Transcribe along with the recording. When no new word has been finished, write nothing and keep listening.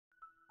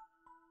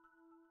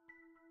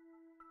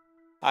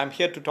I'm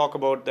here to talk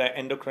about the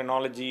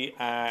endocrinology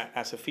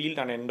as a field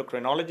and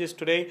endocrinologist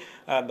today.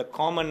 The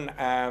common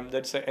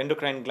that's the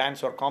endocrine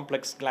glands or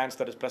complex glands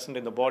that is present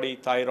in the body: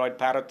 thyroid,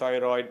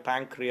 parathyroid,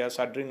 pancreas,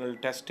 adrenal,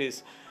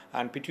 testis,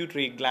 and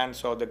pituitary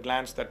glands, or the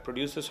glands that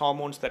produces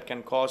hormones that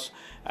can cause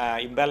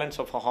imbalance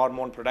of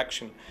hormone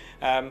production.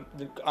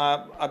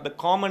 The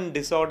common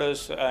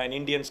disorders in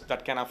Indians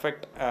that can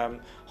affect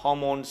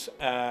hormones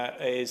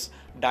is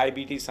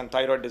diabetes and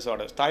thyroid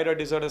disorders. Thyroid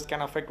disorders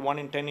can affect 1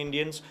 in 10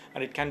 Indians,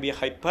 and it can be a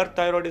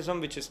hyperthyroidism,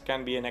 which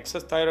can be an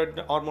excess thyroid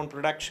hormone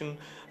production,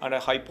 and a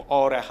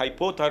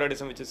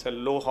hypothyroidism, which is a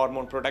low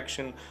hormone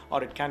production,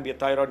 or it can be a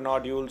thyroid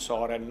nodules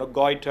or a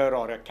goiter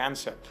or a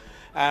cancer.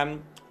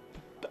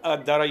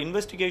 There are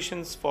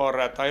investigations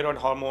for thyroid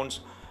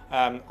hormones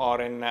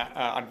or in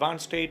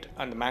advanced state,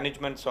 and the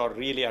managements are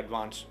really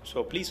advanced.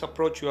 So please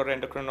approach your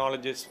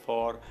endocrinologist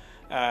for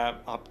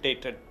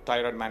updated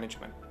thyroid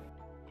management.